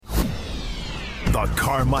The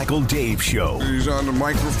Carmichael Dave Show. He's on the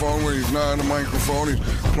microphone when he's not on the microphone. He's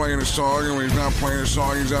playing a song, and when he's not playing a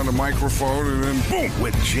song, he's on the microphone, and then boom.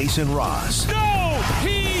 With Jason Ross. No,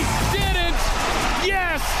 he didn't.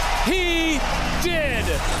 Yes, he did.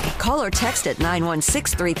 Call or text at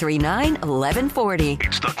 916-339-1140.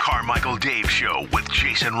 It's the Carmichael Dave Show with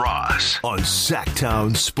Jason Ross on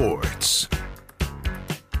Sacktown Sports.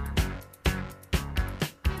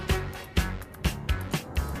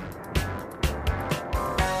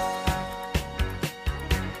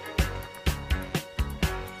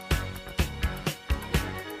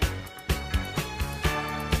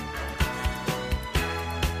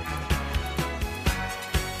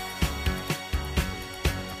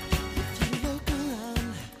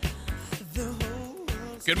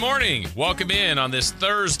 Good morning. Welcome in on this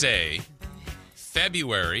Thursday,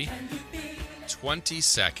 February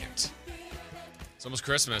 22nd. It's almost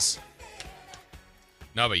Christmas.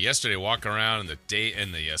 No, but yesterday, walking around in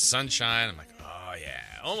the sunshine, I'm like, oh yeah,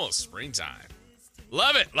 almost springtime.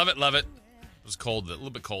 Love it, love it, love it. It was cold, a little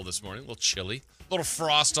bit cold this morning, a little chilly, a little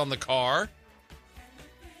frost on the car.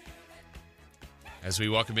 As we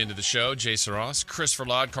welcome into the show, Jason Ross, Christopher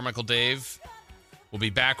Laud, Carmichael Dave will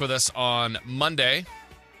be back with us on Monday.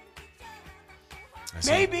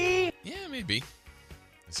 Maybe. Yeah, maybe.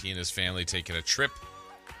 As he and his family taking a trip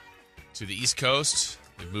to the East Coast.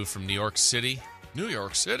 They've moved from New York City,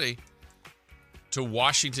 to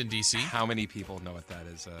Washington, D.C. How many people know what that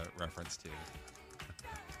is a reference to?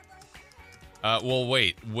 Well,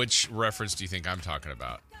 wait. Which reference do you think I'm talking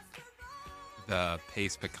about? The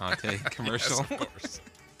Pace Picante commercial. Yes, of course.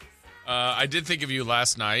 I did think of you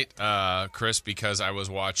last night, Chris, because I was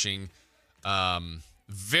watching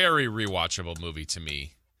very rewatchable movie to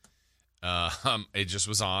me. It just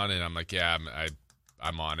was on, and I'm like, yeah,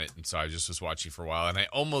 I'm on it. And so I just was watching for a while, and I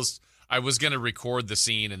was going to record the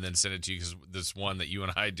scene and then send it to you because this one that you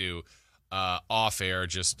and I do off air,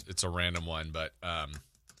 just it's a random one. But, oh,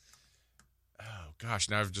 gosh,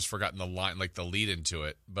 now I've just forgotten the line, like the lead into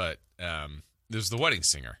it. But there's The Wedding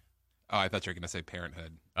Singer. Oh, I thought you were going to say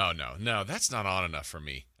Parenthood. Oh, no, that's not on enough for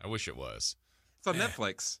me. I wish it was. It's on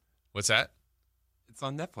Netflix. What's that? It's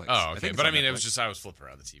on Netflix. Oh, okay. But I mean, Netflix. It was just, I was flipping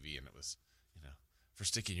around the TV and it was, for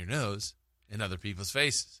sticking your nose in other people's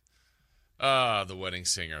faces. The Wedding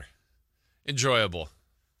Singer. Enjoyable.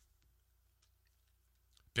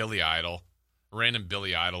 Billy Idol. Random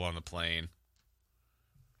Billy Idol on the plane.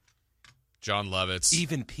 John Lovitz.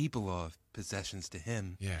 Even people are possessions to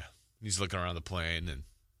him. Yeah. He's looking around the plane and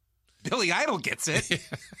Billy Idol gets it.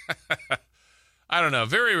 I don't know.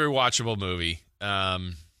 Very rewatchable movie.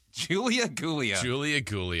 Julia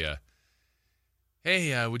Gulia.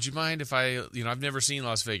 Hey, would you mind if I've never seen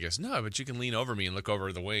Las Vegas. No, but you can lean over me and look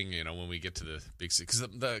over the wing, when we get to the big city. Because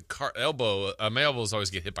the cart my elbows always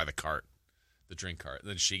get hit by the cart, the drink cart. And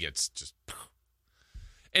then she gets just.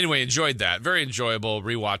 Anyway, enjoyed that. Very enjoyable,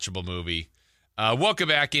 rewatchable movie. Welcome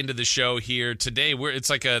back into the show here today.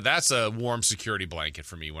 That's a warm security blanket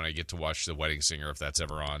for me when I get to watch The Wedding Singer, if that's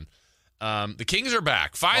ever on. The Kings are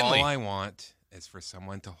back finally. All I want is for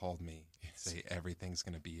someone to hold me and say everything's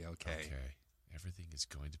going to be okay. Okay, everything is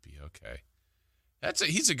going to be okay.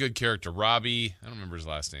 He's a good character, Robbie. I don't remember his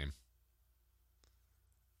last name.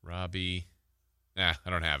 Robbie. I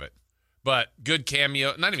don't have it. But good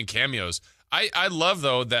cameo. Not even cameos. I love,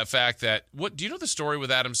 though, that fact that, do you know the story with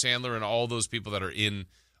Adam Sandler and all those people that are in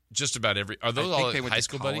just about are those all high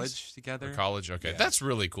school buddies? Together? Or college? Okay. Yeah. That's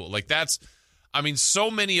really cool. So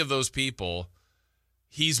many of those people,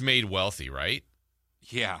 he's made wealthy, right?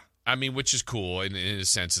 Yeah. Which is cool in a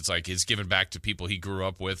sense. It's like he's given back to people he grew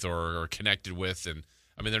up with or connected with. And,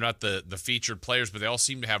 they're not the featured players, but they all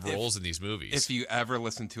seem to have roles in these movies. If you ever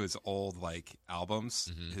listen to his old,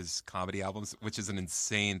 albums, his comedy albums, which is an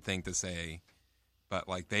insane thing to say, but,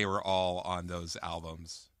 they were all on those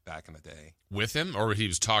albums back in the day. With him? Or he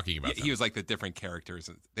was talking about them? He was, the different characters.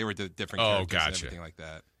 They were the different characters and everything like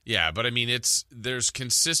that. Yeah, but, there's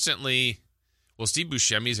consistently... Well, Steve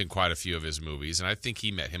Buscemi's in quite a few of his movies, and I think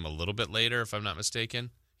he met him a little bit later, if I'm not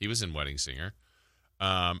mistaken. He was in Wedding Singer.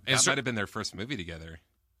 That might have been their first movie together.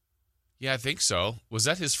 Yeah, I think so. Was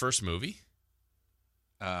that his first movie?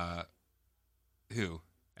 Who?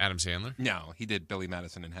 Adam Sandler? No, he did Billy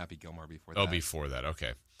Madison and Happy Gilmore before that. Oh, before that.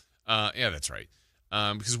 Okay. Yeah, that's right.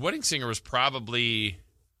 Because Wedding Singer was probably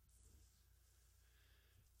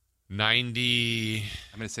 90...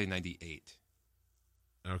 I'm going to say 98.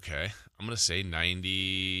 Okay. I'm going to say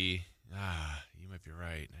 90... you might be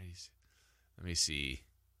right. 90, let me see.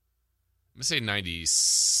 I'm going to say 90...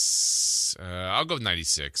 I'll go with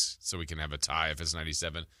 96 so we can have a tie if it's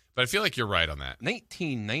 97. But I feel like you're right on that.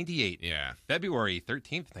 1998. Yeah. February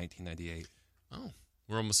 13th, 1998. Oh,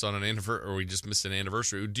 we're almost on an anniversary, or we just missed an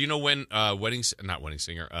anniversary. Do you know when Wedding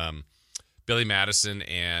Singer, Billy Madison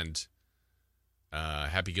and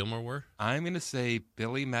Happy Gilmore were? I'm going to say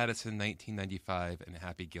Billy Madison 1995 and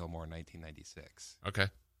Happy Gilmore 1996. Okay.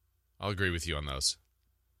 I'll agree with you on those.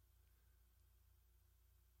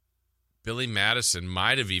 Billy Madison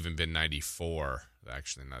might have even been 94,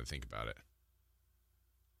 actually, now that I think about it.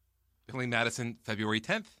 Billy Madison, February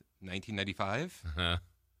 10th, 1995. Uh-huh.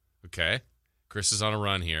 Okay. Chris is on a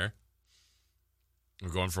run here. We're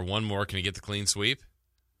going for one more. Can you get the clean sweep?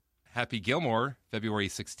 Happy Gilmore, February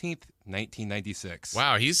 16th, 1996.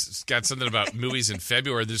 Wow, he's got something about movies in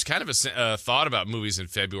February. There's kind of a thought about movies in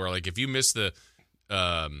February. Like if you miss the...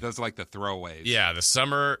 those are like the throwaways. Yeah, the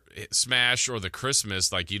summer smash or the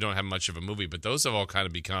Christmas, like you don't have much of a movie. But those have all kind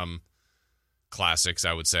of become classics,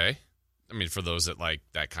 I would say. I mean, for those that like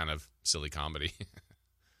that kind of silly comedy.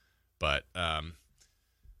 But...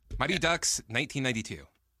 Mighty Ducks, 1992.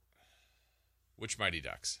 Which Mighty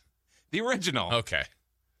Ducks? The original. Okay.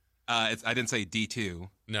 I didn't say D2.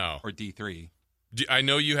 No. Or D3. I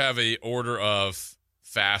know you have a order of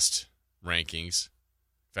Fast rankings,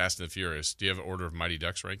 Fast and the Furious. Do you have an order of Mighty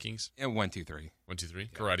Ducks rankings? Yeah, 1, 2, 3. 1, 2, 3. Yeah.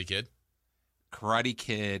 Karate Kid? Karate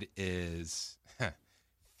Kid is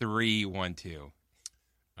 3, 1, 2.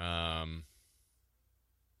 Trying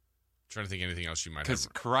to think of anything else you might have. Because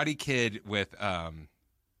Karate Kid with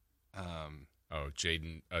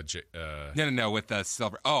Jaden. No, with the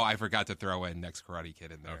silver. Oh, I forgot to throw in Next Karate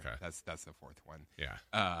Kid in there. Okay. That's the fourth one. Yeah.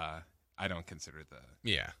 I don't consider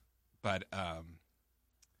Yeah. But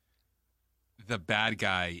the bad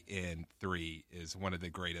guy in 3 is one of the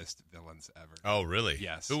greatest villains ever. Oh, really?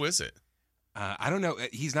 Yes. Who is it? I don't know.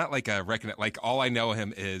 He's not like a like all I know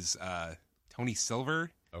him is Tony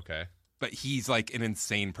Silver. Okay. But he's like an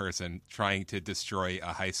insane person trying to destroy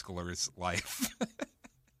a high schooler's life.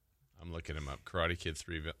 I'm looking him up. Karate Kid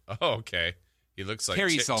 3. Oh, okay. He looks like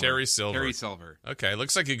Terry Silver. Terry Silver. Terry Silver. Okay,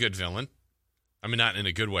 looks like a good villain. I mean, not in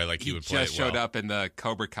a good way, like he would play it well. He just showed up in the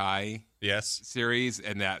Cobra Kai yes series,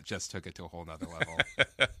 and that just took it to a whole nother level.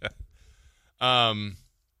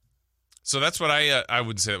 So that's what I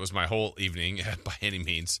would say that was my whole evening by any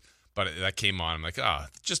means. But that came on. I'm like,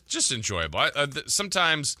 just enjoyable.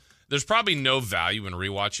 Sometimes there's probably no value in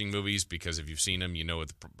rewatching movies because if you've seen them, you know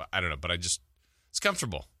what. I don't know, but it's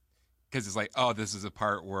comfortable. Because it's like, oh, this is a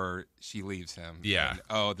part where she leaves him. Yeah. And,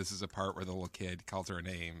 oh, this is a part where the little kid calls her a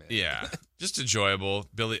name. Yeah. Just enjoyable.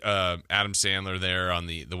 Adam Sandler there on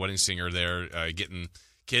the Wedding Singer there, getting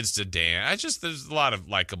kids to dance. There's a lot of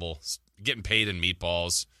likable, getting paid in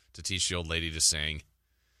meatballs to teach the old lady to sing.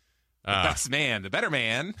 The best man, the better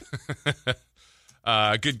man.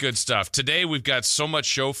 Good stuff. Today, we've got so much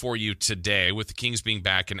show for you today with the Kings being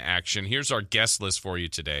back in action. Here's our guest list for you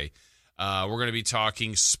today. We're going to be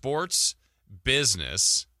talking sports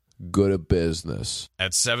business. Good at business.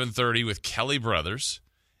 At 7:30 with Kelly Brothers.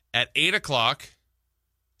 At 8 o'clock,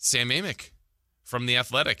 Sam Amick from The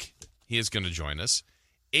Athletic. He is going to join us.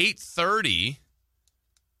 8:30,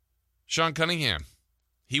 Sean Cunningham.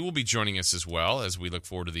 He will be joining us as well as we look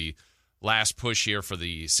forward to the last push here for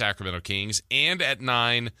the Sacramento Kings. And at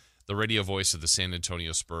 9, the radio voice of the San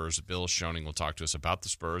Antonio Spurs, Bill Schoening, will talk to us about the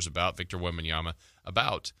Spurs, about Victor Wembanyama,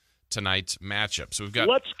 about tonight's matchup. So we've got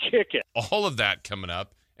Let's kick it. All of that coming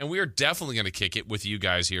up, and we are definitely going to kick it with you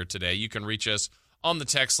guys here today. You can reach us on the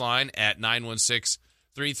text line at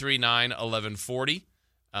 916-339-1140.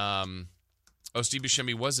 Steve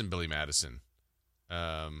Buscemi was in Billy Madison.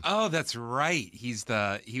 Oh, that's right. He was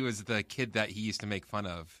the kid that he used to make fun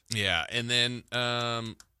of. Yeah, and then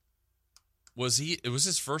was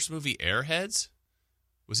his first movie Airheads?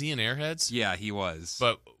 Was he in Airheads? Yeah, he was.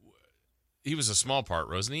 But he was a small part,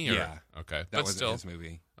 wasn't he? Yeah. Okay. That was his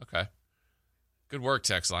movie. Okay. Good work,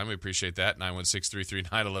 text line. We appreciate that.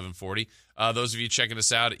 916-339-1140. Those of you checking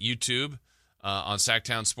us out at YouTube on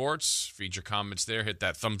Sacktown Sports, feed your comments there. Hit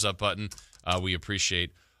that thumbs up button. We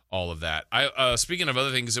appreciate all of that. Speaking of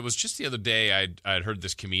other things, it was just the other day I'd heard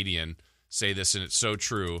this comedian say this, and it's so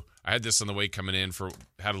true. I had this on the way coming in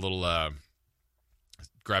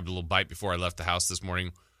grabbed a little bite before I left the house this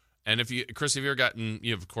morning. And Chris, have you ever gotten,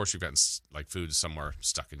 of course you've gotten like food somewhere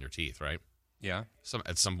stuck in your teeth, right? Yeah.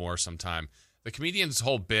 Sometime. The comedian's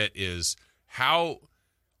whole bit is how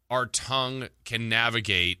our tongue can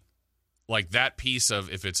navigate like that piece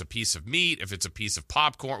of, if it's a piece of meat, if it's a piece of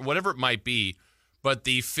popcorn, whatever it might be, but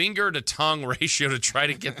the finger to tongue ratio to try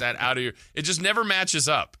to get that out of it just never matches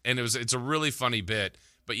up. And it's a really funny bit,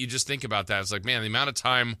 but you just think about that. It's like, man, the amount of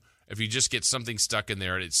time, if you just get something stuck in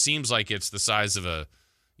there, it seems like it's the size of a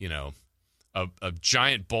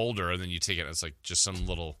giant boulder, and then you take it, and it's like just some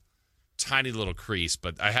little tiny little crease,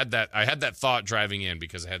 but I had that thought driving in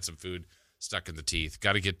because I had some food stuck in the teeth.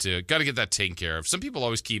 Got to get that taken care of. Some people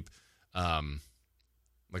always keep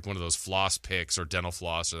like one of those floss picks or dental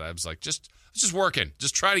floss, or that. I was like, just working,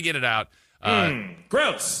 just try to get it out.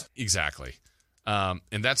 Gross. Exactly.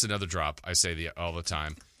 And that's another drop I say all the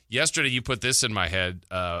time. Yesterday, you put this in my head.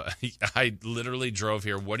 I literally drove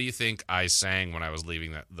here. What do you think I sang when I was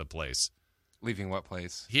leaving the place? Leaving what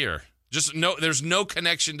place? Here. Just no. There's no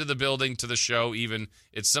connection to the building, to the show. Even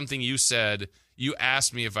it's something you said. You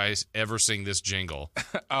asked me if I ever sing this jingle.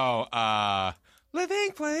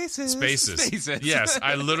 Living places. Spaces. Yes,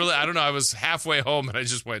 I don't know. I was halfway home and I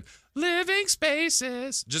just went, living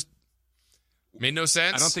spaces. Just made no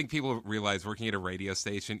sense. I don't think people realize working at a radio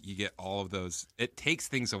station, you get all of those. It takes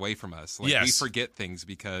things away from us. Like we forget things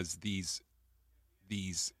because these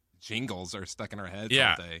jingles are stuck in our heads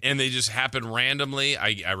all day. And they just happen randomly.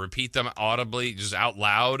 I repeat them audibly, just out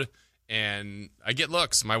loud, and I get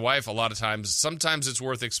looks. My wife, a lot of times, sometimes it's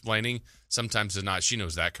worth explaining, sometimes it's not. She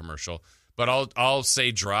knows that commercial. But I'll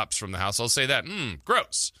say drops from the house. I'll say that,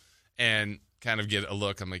 gross, and kind of get a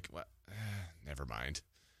look. I'm like, what? Never mind.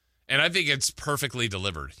 And I think it's perfectly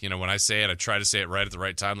delivered. You know, when I say it, I try to say it right at the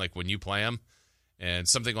right time, like when you play them, and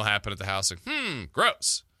something will happen at the house, like,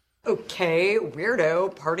 gross. Okay,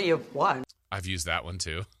 weirdo, party of one. I've used that one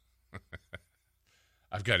too.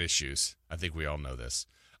 I've got issues. I think we all know this.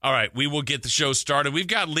 All right, we will get the show started. We've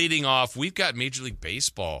got Major League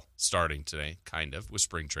Baseball starting today, kind of, with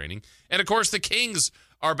spring training. And, of course, the Kings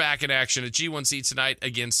are back in action at G1C tonight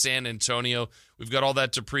against San Antonio. We've got all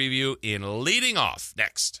that to preview in Leading Off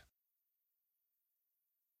next.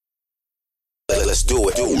 Let's do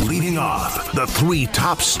it. Leading Off, the 3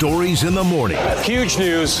 top stories in the morning. Huge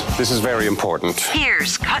news. This is very important.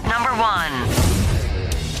 Here's cut number 1.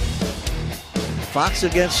 Fox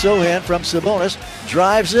against Sohan from Sabonis.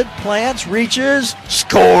 Drives it, plants, reaches,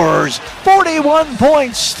 scores. 41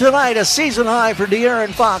 points tonight, a season high for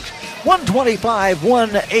De'Aaron Fox.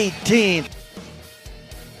 125-118.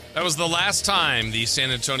 That was the last time the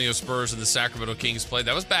San Antonio Spurs and the Sacramento Kings played.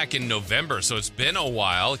 That was back in November, so it's been a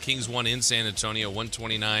while. Kings won in San Antonio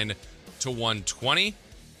 129-120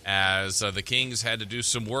 as the Kings had to do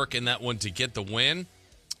some work in that one to get the win.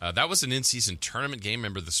 That was an in-season tournament game.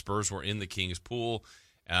 Remember, the Spurs were in the Kings pool.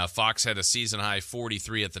 Fox had a season-high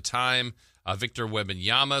 43 at the time. Victor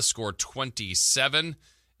Wembanyama scored 27,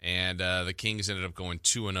 and the Kings ended up going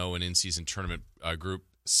 2-0 in in-season tournament Group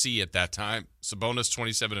C at that time. Sabonis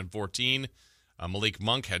 27 and 14. Malik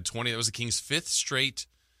Monk had 20. That was the Kings' 5th straight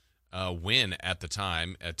win at the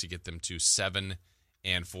time to get them to 7-4.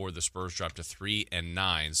 The Spurs dropped to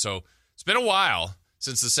 3-9. So it's been a while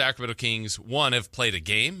since the Sacramento Kings, have played a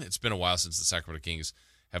game. It's been a while since the Sacramento Kings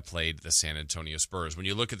have played the San Antonio Spurs. When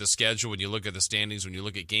you look at the schedule, when you look at the standings, when you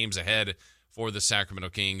look at games ahead for the Sacramento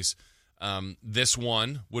Kings, this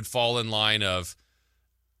one would fall in line of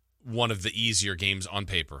one of the easier games on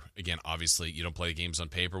paper. Again, obviously, you don't play games on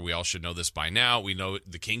paper. We all should know this by now. We know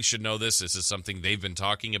the Kings should know this. This is something they've been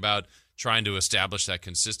talking about, trying to establish that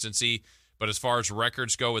consistency. But as far as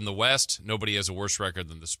records go in the West, nobody has a worse record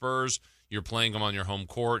than the Spurs. You're playing them on your home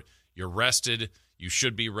court. You're rested. You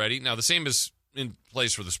should be ready. Now, the same is in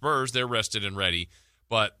place for the Spurs. They're rested and ready.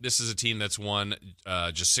 But this is a team that's won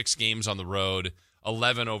just 6 games on the road,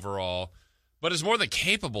 11 overall, but is more than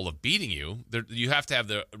capable of beating you. You have to have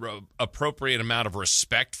the appropriate amount of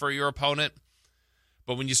respect for your opponent.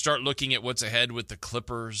 But when you start looking at what's ahead with the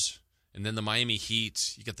Clippers and then the Miami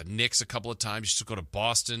Heat, you got the Knicks a couple of times. You still go to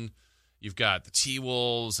Boston. You've got the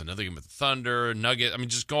T-Wolves, another game with the Thunder, Nuggets. I mean,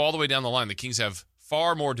 just go all the way down the line. The Kings have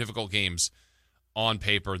far more difficult games on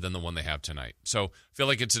paper than the one they have tonight. So I feel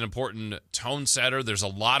like it's an important tone setter. There's a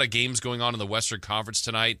lot of games going on in the Western Conference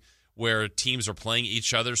tonight where teams are playing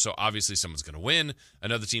each other. So obviously someone's going to win.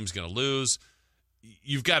 Another team's going to lose.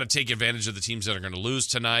 You've got to take advantage of the teams that are going to lose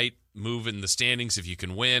tonight, move in the standings if you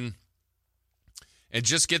can win, and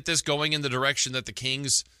just get this going in the direction that the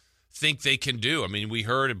Kings think they can do. I mean, we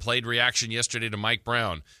heard and played reaction yesterday to Mike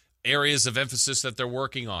Brown. Areas of emphasis that they're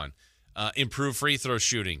working on. Improve free throw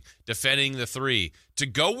shooting, defending the 3, to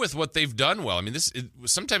go with what they've done well. I mean,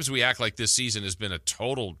 sometimes we act like this season has been a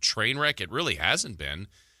total train wreck. It really hasn't been.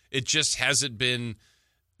 It just hasn't been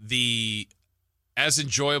as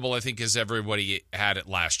enjoyable, I think, as everybody had it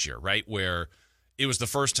last year, right? Where it was the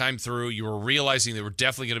first time through. You were realizing they were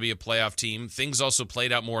definitely going to be a playoff team. Things also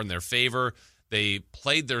played out more in their favor. They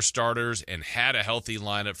played their starters and had a healthy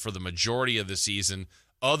lineup for the majority of the season.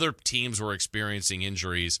 Other teams were experiencing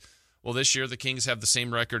injuries. Well, this year the Kings have the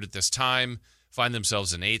same record at this time, find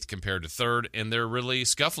themselves in 8th compared to 3rd, and they're really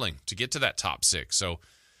scuffling to get to that top 6. So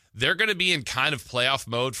they're going to be in kind of playoff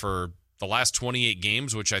mode for the last 28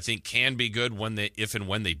 games, which I think can be good if and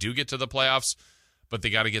when they do get to the playoffs. But they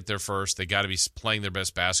got to get there first. They got to be playing their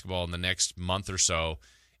best basketball in the next month or so.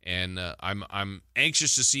 And I'm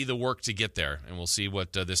anxious to see the work to get there, and we'll see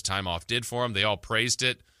what this time off did for them. They all praised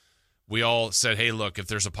it. We all said, hey, look, if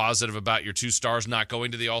there's a positive about your 2 stars not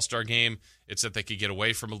going to the All-Star game, it's that they could get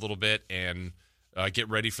away from a little bit and get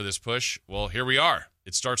ready for this push. Well, here we are.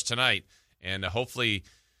 It starts tonight, and hopefully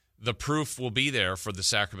the proof will be there for the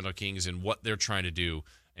Sacramento Kings and what they're trying to do.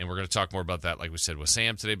 And we're going to talk more about that, like we said, with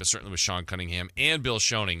Sam today, but certainly with Sean Cunningham and Bill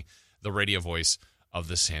Schoening, the radio voice of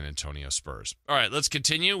the San Antonio Spurs. All right, let's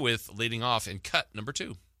continue with leading off in cut number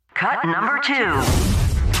 2. Cut number 2.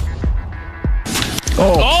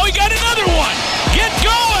 Oh, he got another one. Get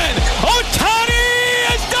going. Ohtani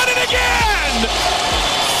has done it again.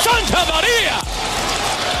 Santa Maria.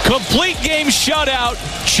 Complete game shutout.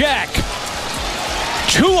 Check.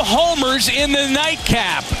 2 homers in the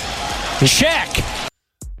nightcap. Check.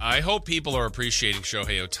 I hope people are appreciating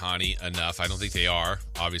Shohei Ohtani enough. I don't think they are,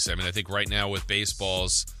 obviously. I mean, I think right now with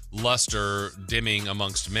baseball's luster dimming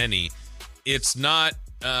amongst many, it's not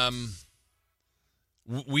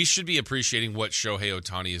we should be appreciating what Shohei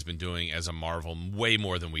Ohtani has been doing as a Marvel way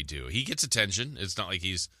more than we do. He gets attention. It's not like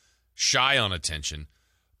he's shy on attention.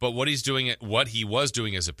 But what he was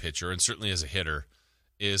doing as a pitcher and certainly as a hitter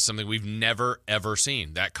is something we've never, ever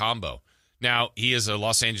seen, that combo. Now, he is a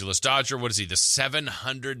Los Angeles Dodger. What is he, the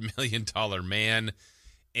 $700 million man?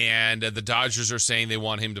 And the Dodgers are saying they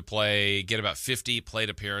want him to get about 50 plate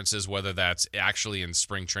appearances, whether that's actually in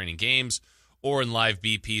spring training games or in live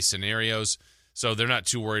BP scenarios. So they're not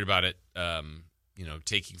too worried about it,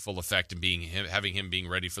 taking full effect and having him being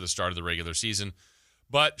ready for the start of the regular season.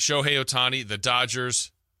 But Shohei Ohtani, the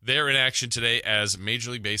Dodgers, they're in action today as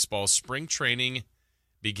Major League Baseball spring training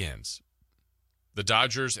begins. The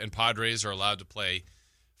Dodgers and Padres are allowed to play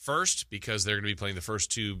first because they're going to be playing the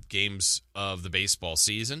first 2 games of the baseball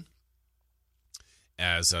season,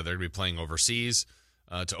 as they're going to be playing overseas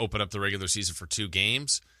to open up the regular season for 2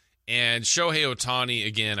 games. And Shohei Ohtani,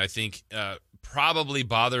 again, I think probably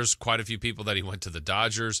bothers quite a few people that he went to the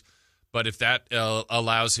Dodgers. But if that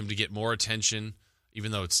allows him to get more attention,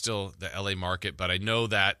 even though it's still the LA market, but I know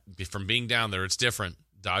that from being down there, it's different.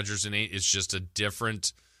 Dodgers and it's just a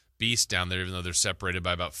different beast down there, even though they're separated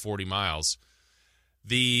by about 40 miles.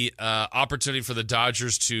 The opportunity for the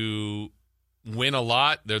Dodgers to win a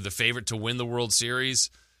lot. They're the favorite to win the World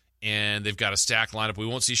Series, and they've got a stacked lineup. We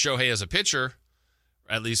won't see Shohei as a pitcher,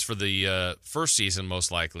 at least for the first season,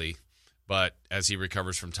 most likely, but as he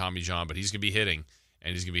recovers from Tommy John. But he's going to be hitting,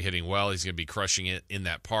 and he's going to be hitting well. He's going to be crushing it in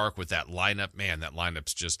that park with that lineup. Man, that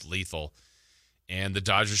lineup's just lethal. And the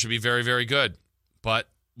Dodgers should be very, very good. But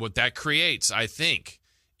what that creates, I think,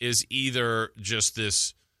 is either just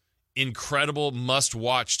this incredible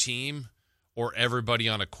must-watch team or everybody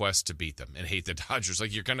on a quest to beat them and hate the Dodgers.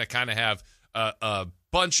 Like, you're going to kind of have a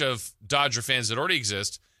bunch of Dodger fans that already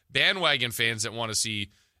exist, bandwagon fans that want to see,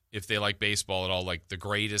 if they like baseball at all, like the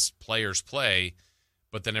greatest players play,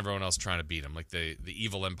 but then everyone else trying to beat them, like the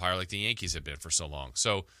evil empire, like the Yankees have been for so long.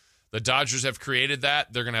 So the Dodgers have created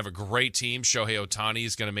that. They're going to have a great team. Shohei Ohtani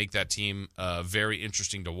is going to make that team very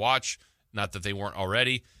interesting to watch. Not that they weren't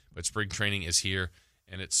already, but spring training is here,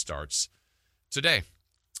 and it starts today.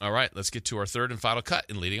 All right, let's get to our third and final cut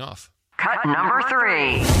in leading off. Cut number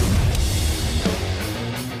 3.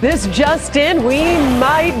 This just in, we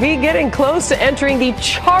might be getting close to entering the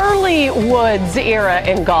Charlie Woods era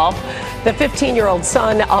in golf. The 15-year-old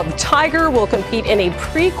son of Tiger will compete in a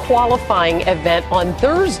pre-qualifying event on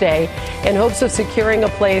Thursday in hopes of securing a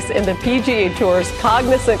place in the PGA Tour's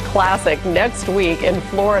Cognizant Classic next week in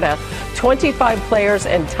Florida. 25 players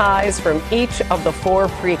and ties from each of the 4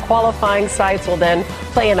 pre-qualifying sites will then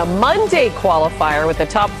play in a Monday qualifier with the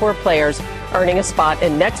top 4 players earning a spot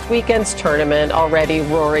in next weekend's tournament. Already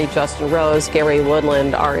Rory, Justin Rose, Gary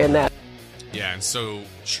Woodland are in that. Yeah, and so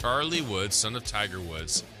Charlie Woods, son of Tiger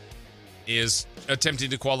Woods, is attempting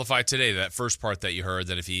to qualify today. That first part that you heard,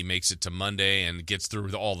 that if he makes it to Monday and gets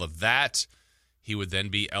through all of that, he would then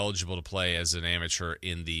be eligible to play as an amateur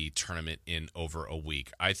in the tournament in over a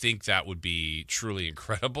week. I think that would be truly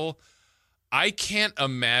incredible. I can't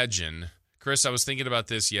imagine, Chris, I was thinking about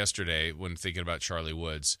this yesterday when thinking about Charlie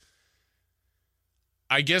Woods.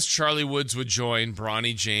 I guess Charlie Woods would join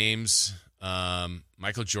Bronny James,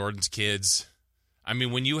 Michael Jordan's kids. I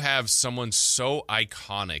mean, when you have someone so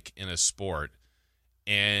iconic in a sport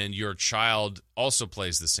and your child also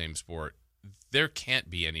plays the same sport, there can't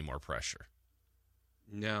be any more pressure.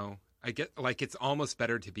 No. I get, like, it's almost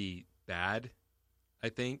better to be bad, I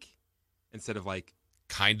think, instead of, like...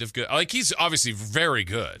 kind of good. Like, he's obviously very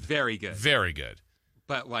good. Very good. Very good.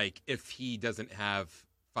 But, like, if he doesn't have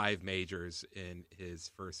 5 majors in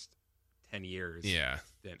his first 10 years,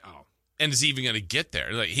 then, And is he even going to get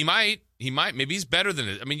there? Like, he might. Maybe he's better than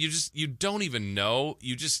it. I mean, you don't even know.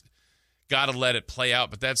 You just got to let it play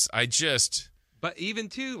out. But But even,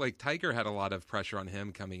 too, like, Tiger had a lot of pressure on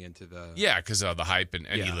him coming into the... Yeah, because of the hype, and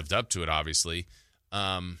he lived up to it, obviously.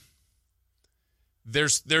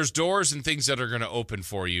 There's doors and things that are going to open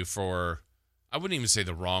for you for... I wouldn't even say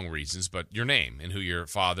the wrong reasons, but your name and who your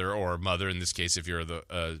father or mother, in this case, if you're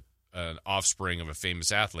an offspring of a famous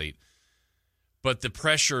athlete. But the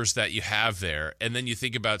pressures that you have there, and then you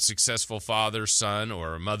think about successful father, son,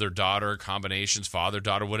 or mother-daughter combinations,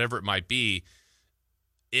 father-daughter, whatever it might be,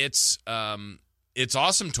 it's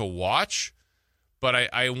awesome to watch,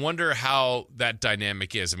 but I wonder how that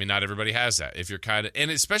dynamic is. I mean, not everybody has that. If you're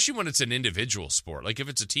and especially when it's an individual sport, like if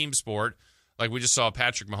it's a team sport. Like we just saw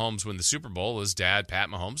Patrick Mahomes win the Super Bowl. His dad, Pat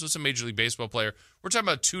Mahomes, was a Major League Baseball player. We're talking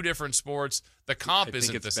about 2 different sports. The comp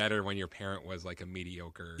isn't it's better when your parent was like a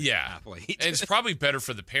mediocre athlete. And it's probably better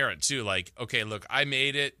for the parent too. Like, okay, look, I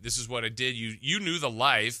made it. This is what I did. You knew the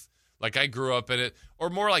life. Like I grew up in it.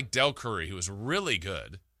 Or more like Del Curry, who was really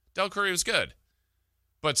good. Del Curry was good.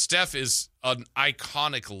 But Steph is an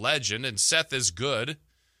iconic legend, and Seth is good.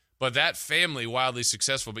 But that family, wildly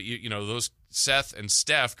successful. But you know those Seth and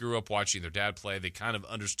Steph grew up watching their dad play. They kind of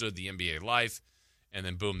understood the NBA life, and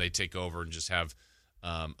then boom, they take over and just have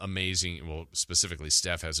amazing. Well, specifically,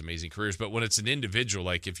 Steph has amazing careers. But when it's an individual,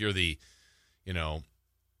 like if you're the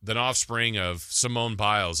offspring of Simone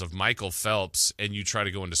Biles, of Michael Phelps, and you try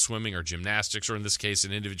to go into swimming or gymnastics, or in this case,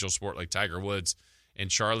 an individual sport like Tiger Woods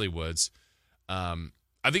and Charlie Woods.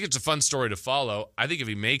 I think it's a fun story to follow. I think if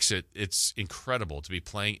he makes it, it's incredible to be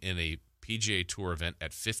playing in a PGA Tour event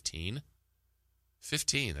at 15.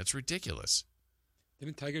 15, that's ridiculous.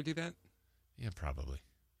 Didn't Tiger do that? Yeah, probably.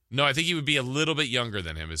 No, I think he would be a little bit younger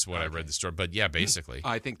than him is what I read the story. But yeah, basically.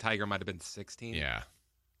 I think Tiger might have been 16. Yeah.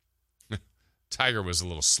 Tiger was a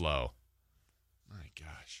little slow. My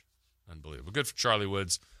gosh. Unbelievable. Good for Charlie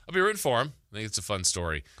Woods. I'll be rooting for him. I think it's a fun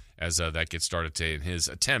story as that gets started today in his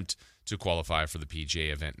attempt to qualify for the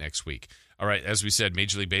PGA event next week. All right, as we said,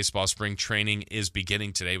 Major League Baseball spring training is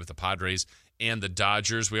beginning today with the Padres and the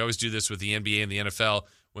Dodgers. We always do this with the NBA and the NFL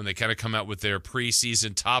when they kind of come out with their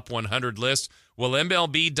preseason top 100 list. Will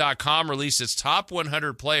MLB.com release its top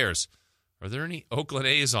 100 players? Are there any Oakland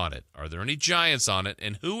A's on it? Are there any Giants on it?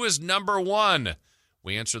 And who is number 1?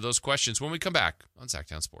 We answer those questions when we come back on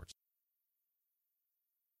Sacktown Sports.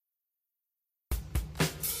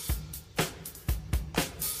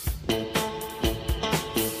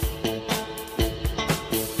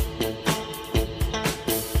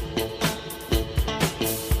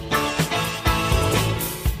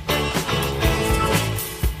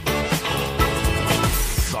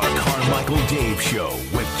 Dave Show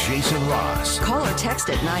with Jason Ross. Call or text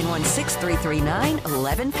at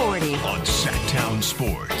 916-339-1140 on Sacktown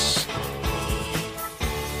Sports.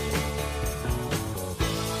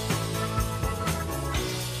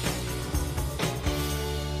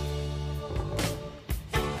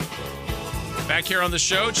 Back here on the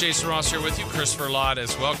show, Jason Ross here with you, Christopher Lott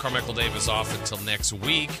as well. Carmichael Dave is off until next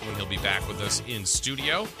week when he'll be back with us in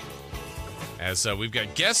studio. As we've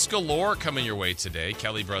got guests galore coming your way today.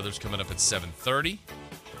 Kelly Brothers coming up at 7:30.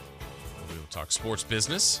 We will talk sports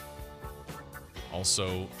business.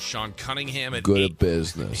 Also, Sean Cunningham at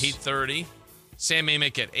business. 8:30. Sam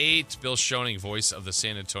Amick at 8. Bill Schoening, voice of the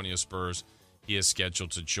San Antonio Spurs. He is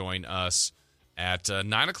scheduled to join us at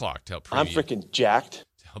 9 o'clock to help preview. I'm freaking jacked.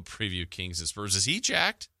 To help preview Kings and Spurs. Is he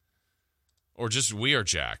jacked? Or just we are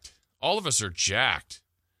jacked? All of us are jacked.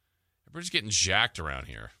 Everybody's getting jacked around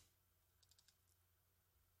here.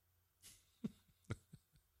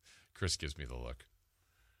 Chris gives me the look.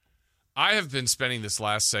 I have been spending this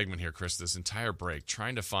last segment here, Chris, this entire break,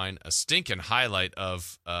 trying to find a stinking highlight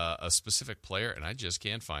of a specific player, and I just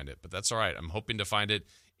can't find it. But that's all right. I'm hoping to find it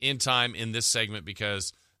in time in this segment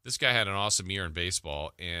because this guy had an awesome year in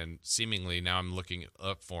baseball, and seemingly now I'm looking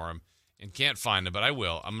up for him and can't find him, but I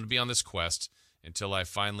will. I'm going to be on this quest until I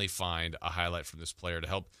finally find a highlight from this player to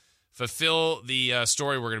help fulfill the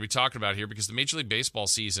story we're going to be talking about here because the Major League Baseball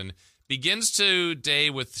season begins today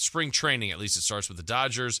with spring training. At least it starts with the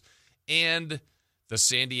Dodgers and the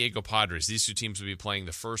San Diego Padres. These two teams will be playing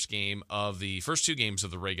the first two games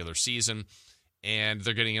of the regular season, and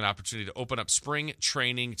they're getting an opportunity to open up spring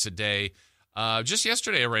training today. Just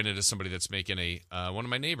yesterday, I ran into somebody that's making one of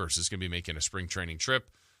my neighbors is going to be making a spring training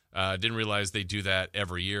trip. Didn't realize they do that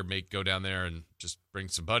every year, go down there and just bring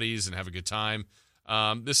some buddies and have a good time.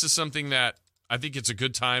 This is something that I think it's a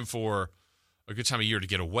good time for a good time of year to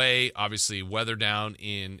get away. Obviously, weather down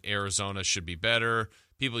in Arizona should be better.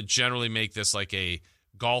 People generally make this like a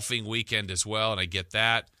golfing weekend as well, and I get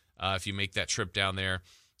that if you make that trip down there.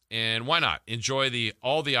 And why not? Enjoy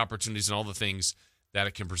all the opportunities and all the things that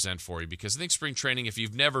it can present for you, because I think spring training, if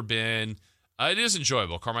you've never been, it is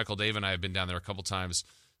enjoyable. Carmichael, Dave, and I have been down there a couple times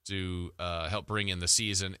to help bring in the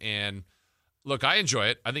season. And look, I enjoy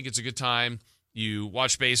it. I think it's a good time. You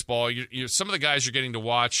watch baseball. You're some of the guys you're getting to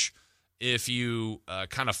watch, if you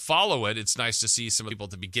kind of follow it, it's nice to see some people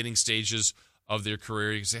at the beginning stages of their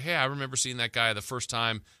career. You can say, hey, I remember seeing that guy the first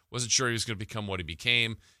time. Wasn't sure he was going to become what he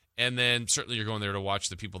became. And then certainly you're going there to watch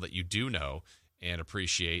the people that you do know and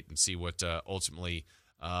appreciate and see what ultimately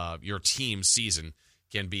your team's season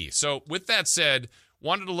can be. So with that said,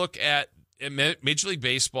 wanted to look at Major League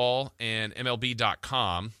Baseball and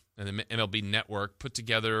MLB.com and the MLB Network put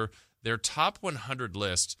together their top 100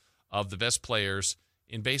 list of the best players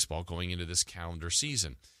in baseball going into this calendar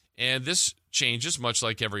season. And this changes, much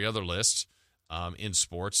like every other list in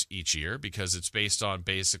sports each year, because it's based on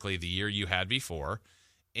basically the year you had before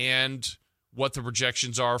and what the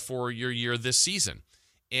projections are for your year this season.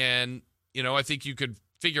 And, I think you could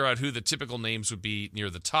figure out who the typical names would be near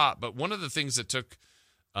the top. But one of the things that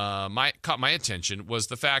caught my attention was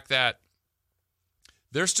the fact that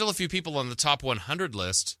there's still a few people on the top 100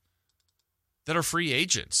 list that are free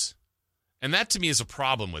agents. And that to me is a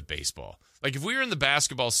problem with baseball. Like if we were in the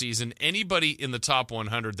basketball season, anybody in the top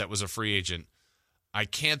 100 that was a free agent, I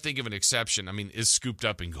can't think of an exception, is scooped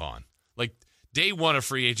up and gone. Like day one of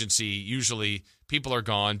free agency, usually people are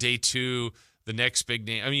gone. Day two, the next big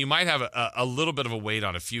name. You might have a little bit of a weight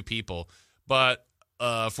on a few people, but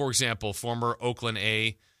for example, former Oakland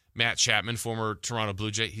A, Matt Chapman, former Toronto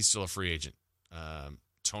Blue Jay, he's still a free agent.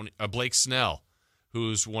 Blake Snell,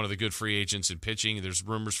 who's one of the good free agents in pitching. There's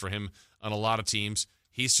rumors for him on a lot of teams.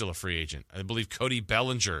 He's still a free agent. I believe Cody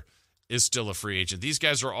Bellinger is still a free agent. These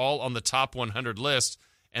guys are all on the top 100 list,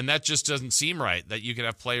 and that just doesn't seem right that you could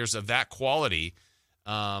have players of that quality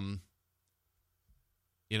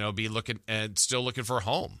be looking and still looking for a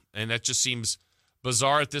home. And that just seems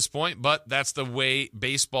bizarre at this point, but that's the way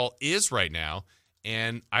baseball is right now.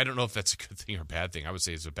 And I don't know if that's a good thing or a bad thing. I would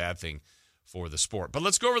say it's a bad thing for the sport. But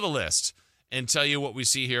let's go over the list and tell you what we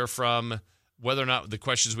see here from whether or not the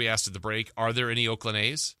questions we asked at the break. Are there any Oakland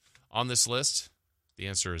A's on this list? The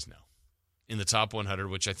answer is no. In the top 100,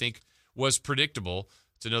 which I think was predictable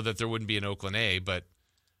to know that there wouldn't be an Oakland A, but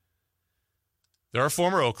there are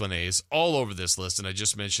former Oakland A's all over this list, and I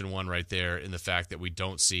just mentioned one right there in the fact that we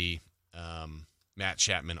don't see Matt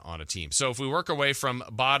Chapman on a team. So if we work our way from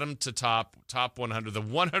bottom to top 100, the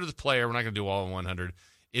 100th player, we're not going to do all in 100,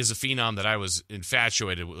 is a phenom that I was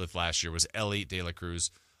infatuated with last year, was Elliot De La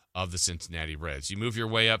Cruz of the Cincinnati Reds. You move your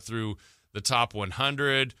way up through the top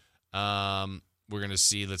 100. We're going to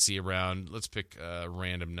see, let's pick a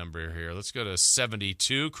random number here. Let's go to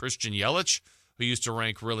 72, Christian Yelich, who used to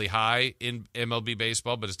rank really high in MLB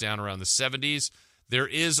baseball, but is down around the 70s. There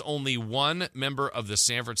is only one member of the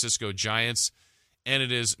San Francisco Giants, and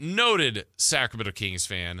it is noted Sacramento Kings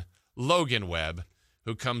fan, Logan Webb,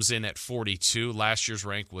 who comes in at 42. Last year's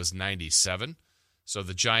rank was 97. So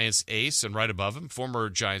the Giants ace, and right above him, former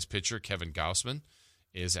Giants pitcher Kevin Gausman,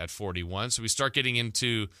 is at 41. So we start getting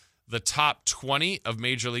into the top 20 of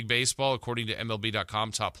Major League Baseball, according to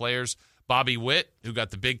MLB.com top players. Bobby Witt, who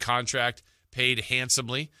got the big contract, paid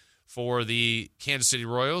handsomely for the Kansas City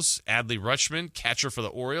Royals. Adley Rutschman, catcher for the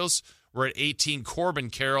Orioles. We're at 18. Corbin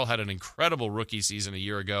Carroll had an incredible rookie season a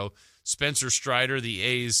year ago. Spencer Strider,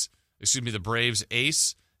 the Braves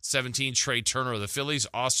ace. 17, Trey Turner of the Phillies.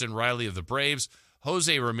 Austin Riley of the Braves.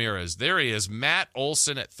 Jose Ramirez, there he is. Matt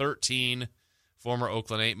Olson at 13, former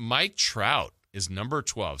Oakland A. Mike Trout is number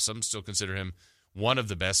 12. Some still consider him one of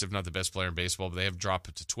the best, if not the best player in baseball, but they have dropped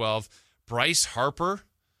it to 12. Bryce Harper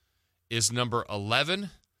is number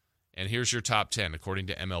 11. And here's your top 10, according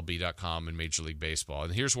to MLB.com and Major League Baseball.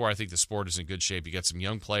 And here's where I think the sport is in good shape. You got some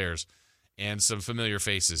young players and some familiar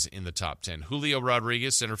faces in the top 10. Julio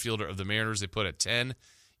Rodriguez, center fielder of the Mariners, they put at 10.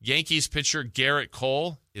 Yankees pitcher Garrett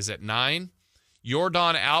Cole is at 9.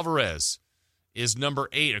 Yordan Alvarez is number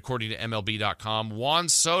 8, according to MLB.com. Juan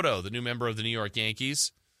Soto, the new member of the New York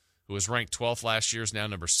Yankees, who was ranked 12th last year, is now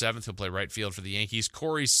number 7th. He'll play right field for the Yankees.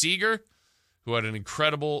 Corey Seager, who had an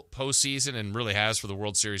incredible postseason and really has for the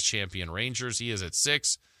World Series champion Rangers. He is at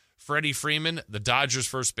 6. Freddie Freeman, the Dodgers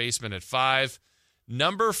first baseman, at 5.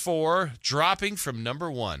 Number 4, dropping from number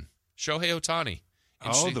 1, Shohei Ohtani.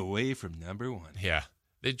 All the way from number 1. Yeah.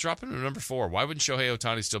 They drop him to number 4. Why wouldn't Shohei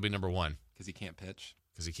Ohtani still be number 1? Because he can't pitch.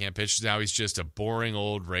 Because he can't pitch. Now he's just a boring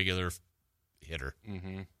old regular hitter.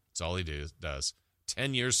 Mm-hmm. That's all he does.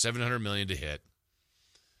 10 years, $700 million to hit.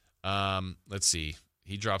 Let's see.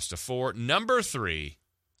 He drops to 4. Number 3.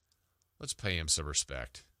 Let's pay him some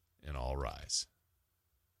respect and all rise.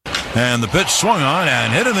 And the pitch swung on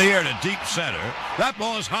and hit in the air to deep center. That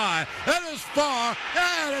ball is high. That is far.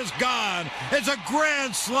 That is gone. It's a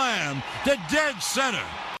grand slam to dead center.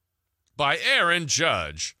 By Aaron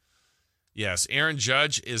Judge. Yes, Aaron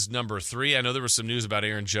Judge is number 3. I know there was some news about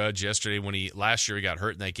Aaron Judge yesterday when last year he got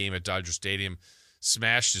hurt in that game at Dodger Stadium,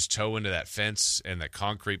 smashed his toe into that fence and that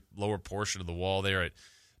concrete lower portion of the wall there at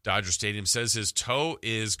Dodger Stadium. Says his toe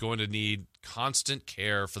is going to need constant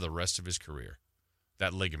care for the rest of his career.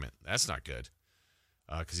 That ligament, that's not good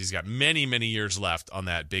because he's got many, many years left on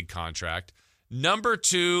that big contract. Number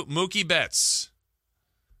 2, Mookie Betts.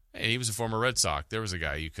 Hey, he was a former Red Sox. There was a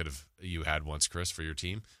guy you had once, Chris, for your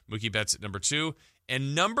team. Mookie Betts at number 2.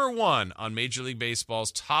 And number 1 on Major League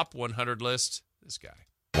Baseball's top 100 list, this guy.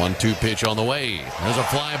 1-2 pitch on the way. There's a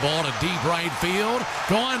fly ball to deep right field.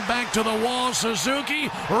 Going back to the wall, Suzuki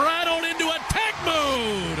rattled into attack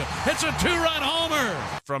mode. It's a 2-run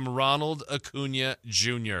homer. From Ronald Acuna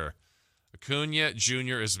Jr. Acuna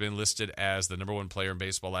Jr. has been listed as the number 1 player in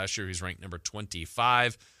baseball last year. He's ranked number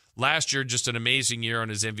 25. Last year, just an amazing year on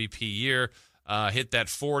his MVP year. Hit that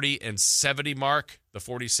 40 and 70 mark, the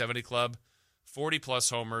 40-70 club. 40-plus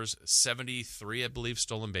homers, 73, I believe,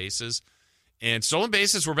 stolen bases. And stolen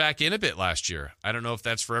bases were back in a bit last year. I don't know if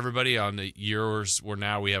that's for everybody on the years where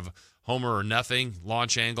now we have homer or nothing,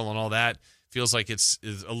 launch angle and all that. Feels like it's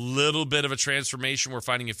a little bit of a transformation. We're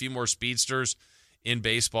finding a few more speedsters in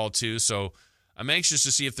baseball too. So I'm anxious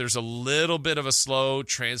to see if there's a little bit of a slow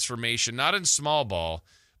transformation, not in small ball,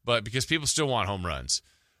 but because people still want home runs.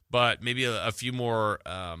 But maybe a few more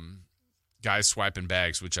guys swiping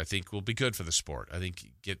bags, which I think will be good for the sport. I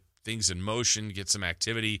think get things in motion, get some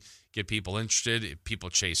activity, get people interested. If people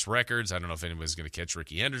chase records, I don't know if anyone's going to catch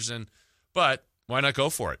Ricky Henderson, but why not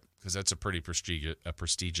go for it? Because that's a pretty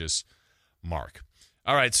prestigious mark.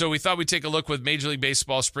 All right, so we thought we'd take a look with Major League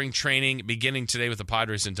Baseball spring training beginning today with the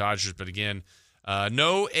Padres and Dodgers. But again,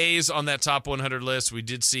 no A's on that top 100 list. We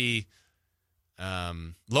did see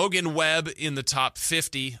Logan Webb in the top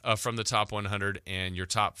 50 from the top 100, and your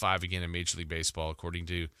top 5 again in Major League Baseball, according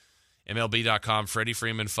to MLB.com. Freddie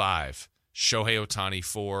Freeman 5, Shohei Ohtani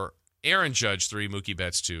 4, Aaron Judge 3, Mookie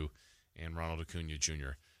Betts 2, and Ronald Acuna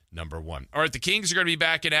Jr. number 1. All right, the Kings are going to be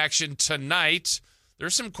back in action tonight.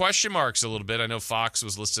 There's some question marks a little bit. I know Fox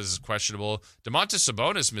was listed as questionable. Domantas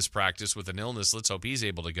Sabonis missed practice with an illness. Let's hope he's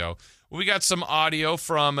able to go. Well, we got some audio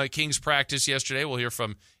from Kings practice yesterday. We'll hear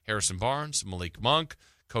from Harrison Barnes, Malik Monk,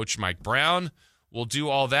 Coach Mike Brown. We'll do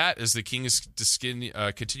all that as the Kings continue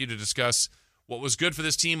to discuss what was good for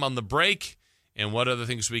this team on the break and what other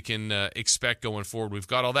things we can expect going forward. We've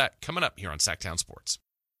got all that coming up here on Sacktown Sports.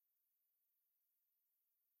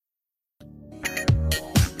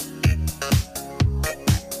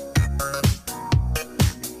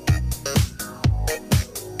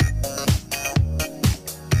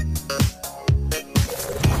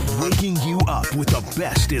 Waking you up with the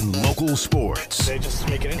best in local sports. They just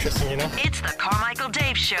make it interesting, you know? It's the Carmichael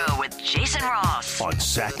Dave Show with Jason Ross on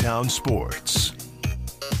Sacktown Sports.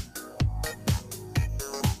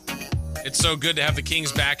 It's so good to have the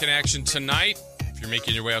Kings back in action tonight. If you're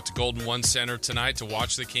making your way out to Golden One Center tonight to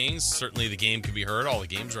watch the Kings, certainly the game can be heard. All the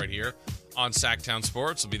games right here on Sacktown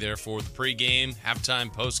Sports. We'll be there for the pregame,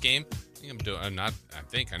 halftime, postgame.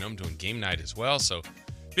 I know I'm doing game night as well. So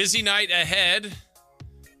busy night ahead.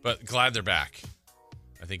 But glad they're back.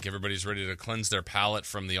 I think everybody's ready to cleanse their palate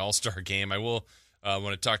from the All-Star game. I will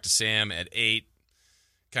want to talk to Sam at 8,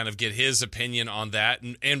 kind of get his opinion on that.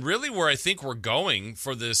 And really where I think we're going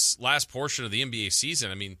for this last portion of the NBA season.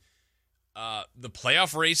 I mean, the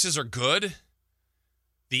playoff races are good.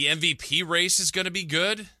 The MVP race is going to be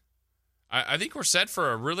good. I think we're set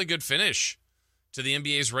for a really good finish to the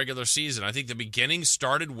NBA's regular season. I think the beginning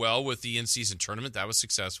started well with the in-season tournament. That was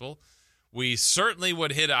successful. We certainly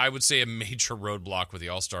would hit, I would say, a major roadblock with the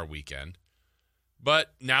All-Star weekend.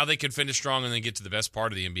 But now they could finish strong and then get to the best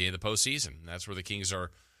part of the NBA, the postseason. That's where the Kings are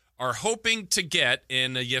hoping to get.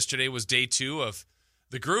 And yesterday was day 2 of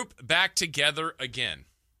the group back together again.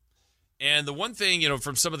 And the one thing,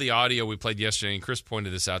 from some of the audio we played yesterday, and Chris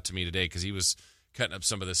pointed this out to me today because he was cutting up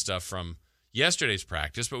some of this stuff from yesterday's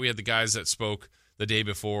practice, but we had the guys that spoke the day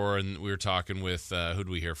before, and we were talking with, who did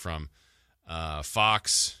we hear from?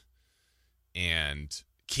 Fox and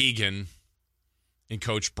Keegan and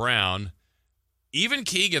Coach Brown. Even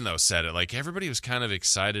Keegan, though, said it. Like, everybody was kind of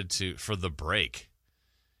excited for the break.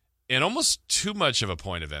 And almost too much of a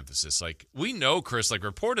point of emphasis. Like, we know, Chris, like,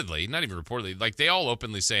 reportedly, not even reportedly, like, they all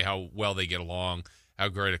openly say how well they get along, how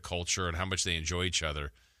great a culture and how much they enjoy each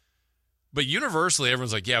other. But universally,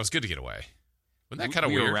 everyone's like, yeah, it was good to get away. Wasn't that kind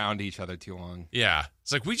of weird? We were around each other too long. Yeah.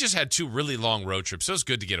 It's like we just had 2 really long road trips, so it was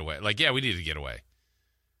good to get away. Like, yeah, we needed to get away.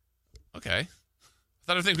 Okay. I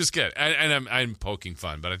thought everything was good. And I'm poking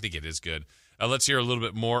fun, but I think it is good. Let's hear a little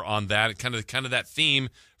bit more on that, kind of that theme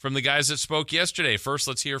from the guys that spoke yesterday. First,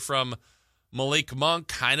 let's hear from Malik Monk,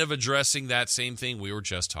 kind of addressing that same thing we were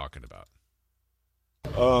just talking about.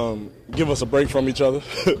 Give us a break from each other.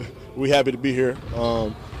 We happy to be here.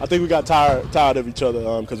 I think we got tired of each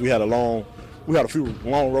other because we had a few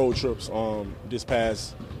long road trips this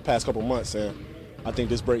past couple months, and I think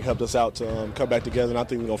this break helped us out to come back together, and I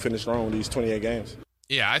think we're going to finish strong with these 28 games.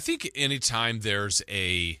 Yeah, I think anytime there's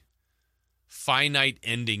a finite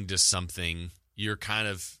ending to something, you're kind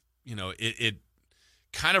of, it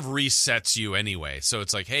kind of resets you anyway. So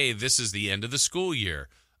it's like, hey, this is the end of the school year.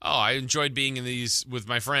 Oh, I enjoyed being in these with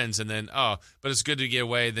my friends, and then, but it's good to get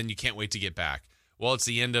away, then you can't wait to get back. Well, it's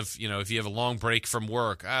the end of, if you have a long break from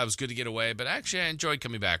work, it was good to get away, but actually I enjoyed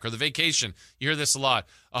coming back. Or the vacation, you hear this a lot.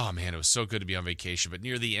 Oh, man, it was so good to be on vacation, but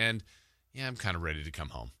near the end, yeah, I'm kind of ready to come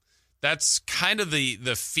home. That's kind of the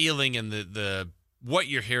feeling and the what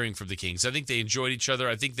you're hearing from the Kings. I think they enjoyed each other.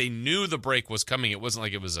 I think they knew the break was coming. It wasn't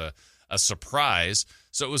like it was a surprise.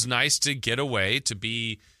 So it was nice to get away, to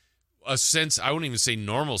be a sense, I wouldn't even say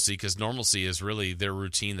normalcy, because normalcy is really their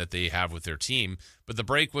routine that they have with their team. But the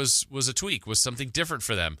break was a tweak, was something different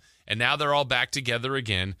for them. And now they're all back together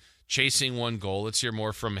again, chasing one goal. Let's hear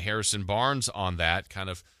more from Harrison Barnes on that, kind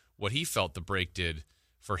of what he felt the break did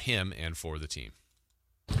for him and for the team.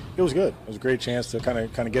 It was good. It was a great chance to kind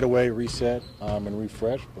of get away, reset, and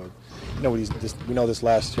refresh. But we know this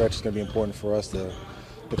last stretch is going to be important for us to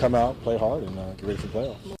come out, play hard, and get ready for the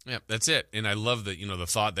playoffs. Yeah, that's it. And I love that, the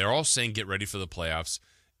thought. They're all saying get ready for the playoffs.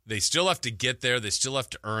 They still have to get there. They still have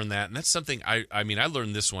to earn that. And that's something I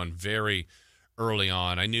learned this one very early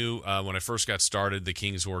on. I knew when I first got started, the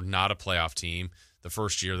Kings were not a playoff team the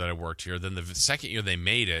first year that I worked here. Then the second year they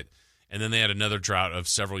made it, and then they had another drought of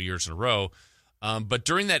several years in a row. But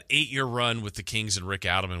during that 8-year run with the Kings and Rick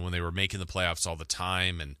Adelman, when they were making the playoffs all the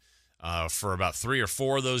time, and for about 3 or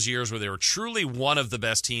 4 of those years where they were truly one of the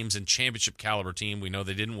best teams and championship caliber team, we know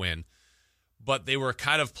they didn't win, but they were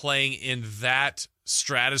kind of playing in that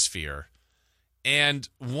stratosphere. And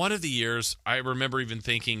one of the years, I remember even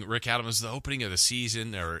thinking, Rick Adelman was the opening of the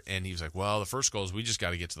season, and he was like, well, the first goal is we just got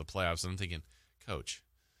to get to the playoffs. And I'm thinking, Coach,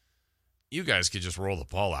 you guys could just roll the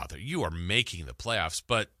ball out there. You are making the playoffs.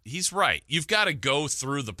 But he's right. You've got to go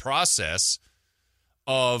through the process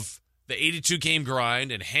of the 82-game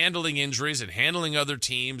grind and handling injuries and handling other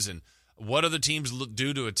teams and what other teams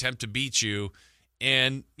do to attempt to beat you.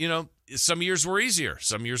 And, some years were easier.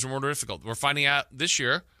 Some years were more difficult. We're finding out this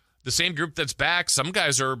year, the same group that's back, some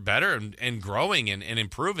guys are better and growing and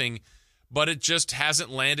improving, but it just hasn't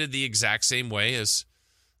landed the exact same way as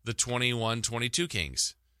the 21-22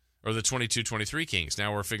 Kings. Or the 22-23 Kings.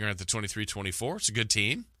 Now we're figuring out the 23-24. It's a good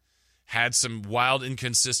team. Had some wild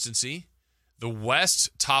inconsistency. The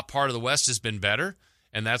West, top part of the West, has been better,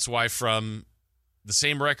 and that's why from the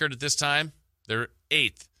same record at this time, they're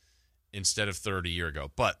 8th instead of 3rd a year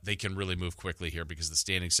ago. But they can really move quickly here because the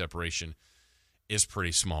standing separation is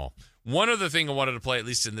pretty small. One other thing I wanted to play, at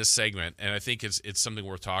least in this segment, and I think it's something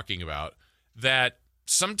worth talking about, that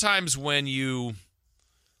sometimes when you...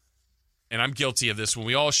 and I'm guilty of this, when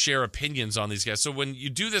we all share opinions on these guys. So when you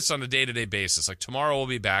do this on a day-to-day basis, like tomorrow we'll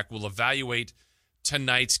be back, we'll evaluate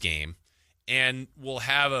tonight's game, and we'll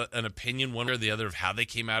have an opinion one way or the other of how they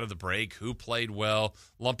came out of the break, who played well,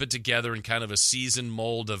 lump it together in kind of a season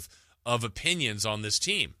mold of opinions on this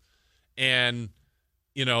team. And,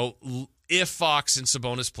 if Fox and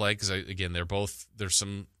Sabonis play, because, again, there's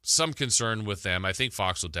some concern with them. I think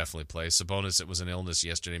Fox will definitely play. Sabonis, it was an illness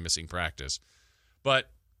yesterday, missing practice. But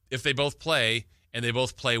if they both play, and they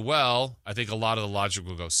both play well, I think a lot of the logic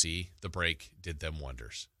will go, see, the break did them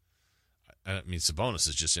wonders. I mean, Sabonis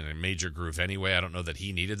is just in a major groove anyway. I don't know that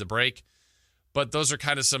he needed the break. But those are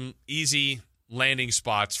kind of some easy landing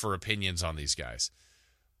spots for opinions on these guys.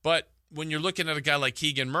 But when you're looking at a guy like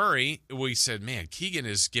Keegan Murray, we said, man, Keegan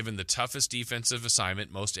is given the toughest defensive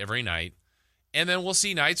assignment most every night. And then we'll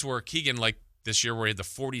see nights where Keegan, like this year where he had the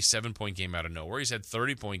 47-point game out of nowhere. He's had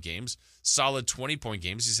 30-point games, solid 20-point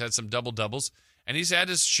games. He's had some double-doubles. And he's had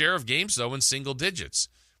his share of games, though, in single digits,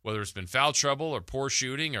 whether it's been foul trouble or poor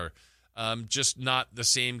shooting or just not the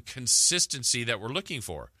same consistency that we're looking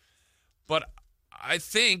for. But I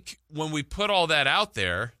think when we put all that out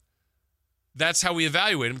there, that's how we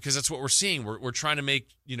evaluate him, because that's what we're seeing. We're trying to make,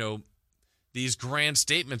 these grand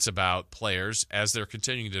statements about players as they're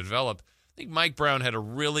continuing to develop. I think Mike Brown had a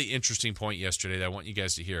really interesting point yesterday that I want you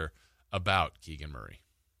guys to hear about Keegan Murray.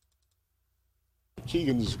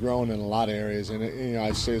 Keegan's grown in a lot of areas, and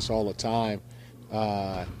I say this all the time.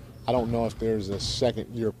 I don't know if there's a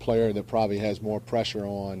second-year player that probably has more pressure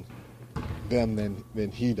on them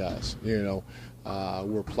than he does. We're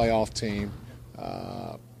a playoff team.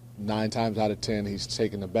 9 times out of 10, he's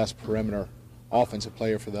taking the best perimeter offensive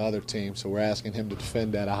player for the other team, so we're asking him to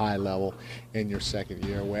defend at a high level in your second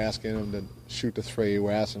year. We're asking him to shoot the three.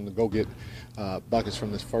 We're asking him to go get buckets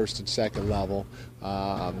from the first and second level.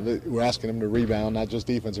 We're asking him to rebound, not just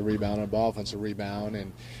defensive rebound, but offensive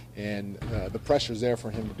rebound, and the pressure's there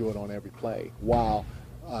for him to do it on every play while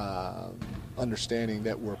understanding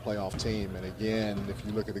that we're a playoff team. And again, if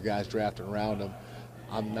you look at the guys drafted around him,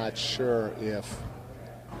 I'm not sure if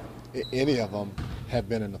any of them have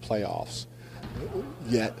been in the playoffs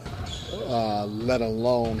yet, let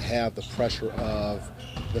alone have the pressure of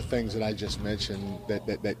the things that I just mentioned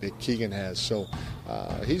that Keegan has. So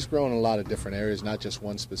he's grown in a lot of different areas, not just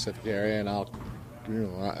one specific area. And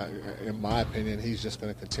in my opinion, he's just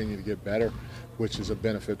going to continue to get better, which is a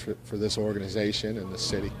benefit for this organization and the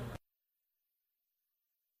city.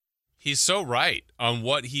 He's so right on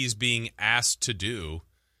what he's being asked to do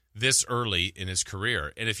this early in his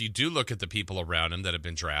career. And if you do look at the people around him that have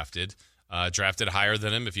been drafted higher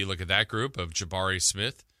than him, if you look at that group of Jabari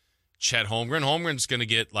Smith, Chet Holmgren's going to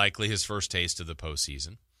get likely his first taste of the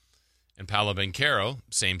postseason. And Paolo Banchero,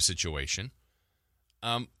 same situation.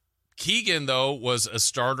 Keegan, though, was a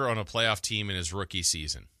starter on a playoff team in his rookie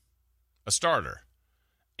season. A starter.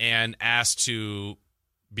 And asked to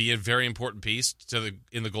be a very important piece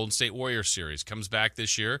in the Golden State Warriors series. Comes back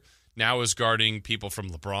this year. Now is guarding people from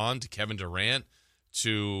LeBron to Kevin Durant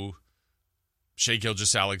to Shai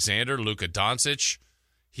Gilgeous-Alexander, Luka Doncic.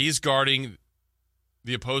 He's guarding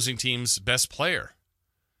the opposing team's best player.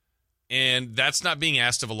 And that's not being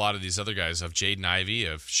asked of a lot of these other guys, of Jaden Ivey,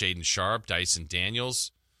 of Shaedon Sharpe, Dyson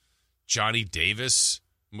Daniels, Johnny Davis,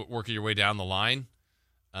 working your way down the line,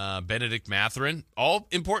 Benedict Mathurin, all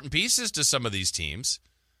important pieces to some of these teams.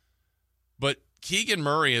 But Keegan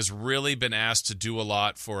Murray has really been asked to do a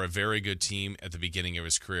lot for a very good team at the beginning of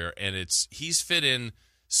his career, and he's fit in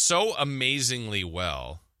so amazingly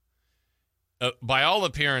well. By all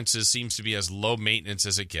appearances, seems to be as low maintenance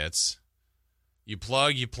as it gets. You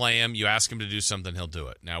plug, you play him, you ask him to do something, he'll do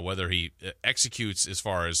it. Now, whether he executes as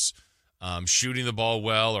far as shooting the ball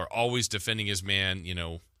well or always defending his man,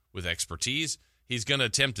 with expertise, he's going to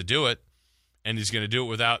attempt to do it, and he's going to do it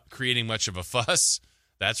without creating much of a fuss.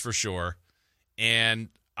 That's for sure. And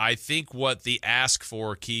I think what the ask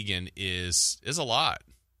for Keegan is a lot.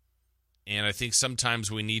 And I think sometimes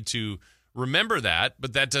we need to remember that,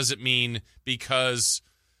 but that doesn't mean because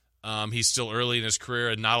he's still early in his career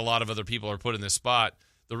and not a lot of other people are put in this spot.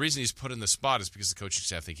 The reason he's put in this spot is because the coaching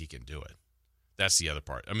staff think he can do it. That's the other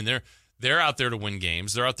part. I mean, they're out there to win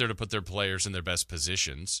games. They're out there to put their players in their best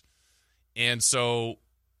positions. And so,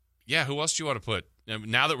 yeah, who else do you want to put?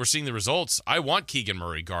 Now that we're seeing the results, I want Keegan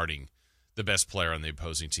Murray guarding the best player on the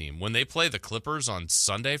opposing team. When they play the Clippers on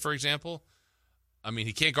Sunday, for example, I mean,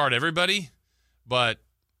 he can't guard everybody, but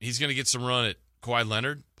he's going to get some run at Kawhi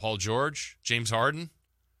Leonard, Paul George, James Harden.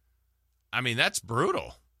 I mean, that's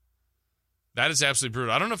brutal. That is absolutely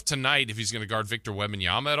brutal. I don't know if tonight, if he's going to guard Victor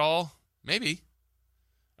Wembanyama at all. Maybe.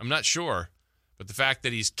 I'm not sure. But the fact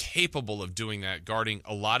that he's capable of doing that, guarding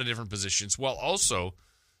a lot of different positions, while also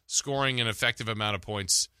scoring an effective amount of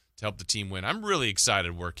points to help the team win. I'm really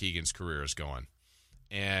excited where Keegan's career is going.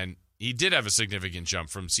 And he did have a significant jump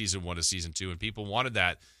from season 1 to season 2, and people wanted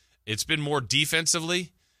that. It's been more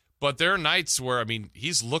defensively, but there are nights where, I mean,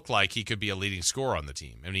 he's looked like he could be a leading scorer on the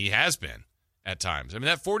team. I mean, he has been at times. I mean,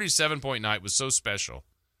 that 47-point night was so special.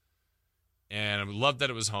 And I loved that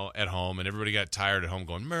it was at home, and everybody got tired at home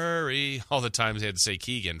going, Murray, all the times they had to say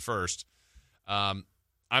Keegan first. I'm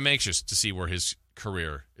anxious to see where his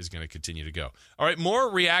career is going to continue to go. All right,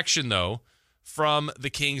 more reaction, though, from the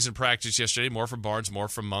Kings in practice yesterday. More from Barnes, more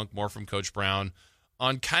from Monk, more from Coach Brown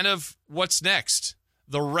on kind of what's next,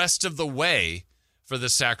 the rest of the way for the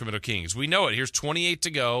Sacramento Kings. We know it. Here's 28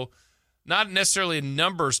 to go. Not necessarily a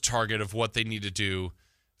numbers target of what they need to do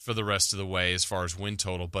for the rest of the way as far as win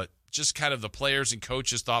total, but just kind of the players and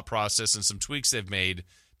coaches' thought process and some tweaks they've made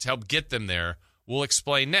to help get them there. We'll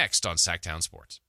explain next on Sacktown Sports.